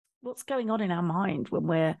what's going on in our mind when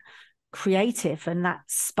we're creative and that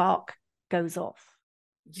spark goes off?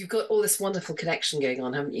 You've got all this wonderful connection going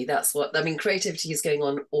on, haven't you? That's what I mean. Creativity is going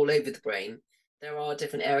on all over the brain. There are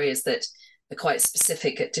different areas that are quite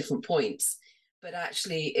specific at different points, but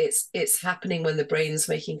actually it's happening when the brain's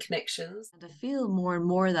making connections. And I feel more and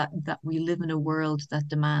more that we live in a world that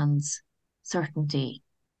demands certainty.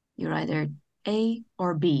 You're either A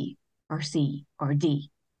or B or C or D.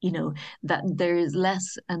 You know, that there is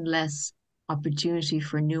less and less opportunity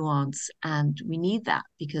for nuance. And we need that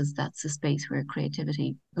because that's the space where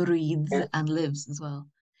creativity breathes Yeah. and lives as well.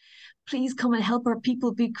 Please come and help our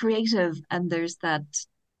people be creative. And there's that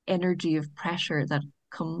energy of pressure that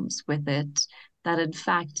comes with it, that in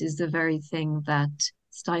fact is the very thing that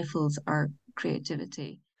stifles our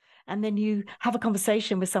creativity. And then you have a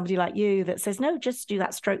conversation with somebody like you that says, no, just do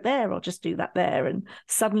that stroke there or just do that there. And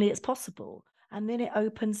suddenly it's possible. And then it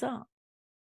opens up.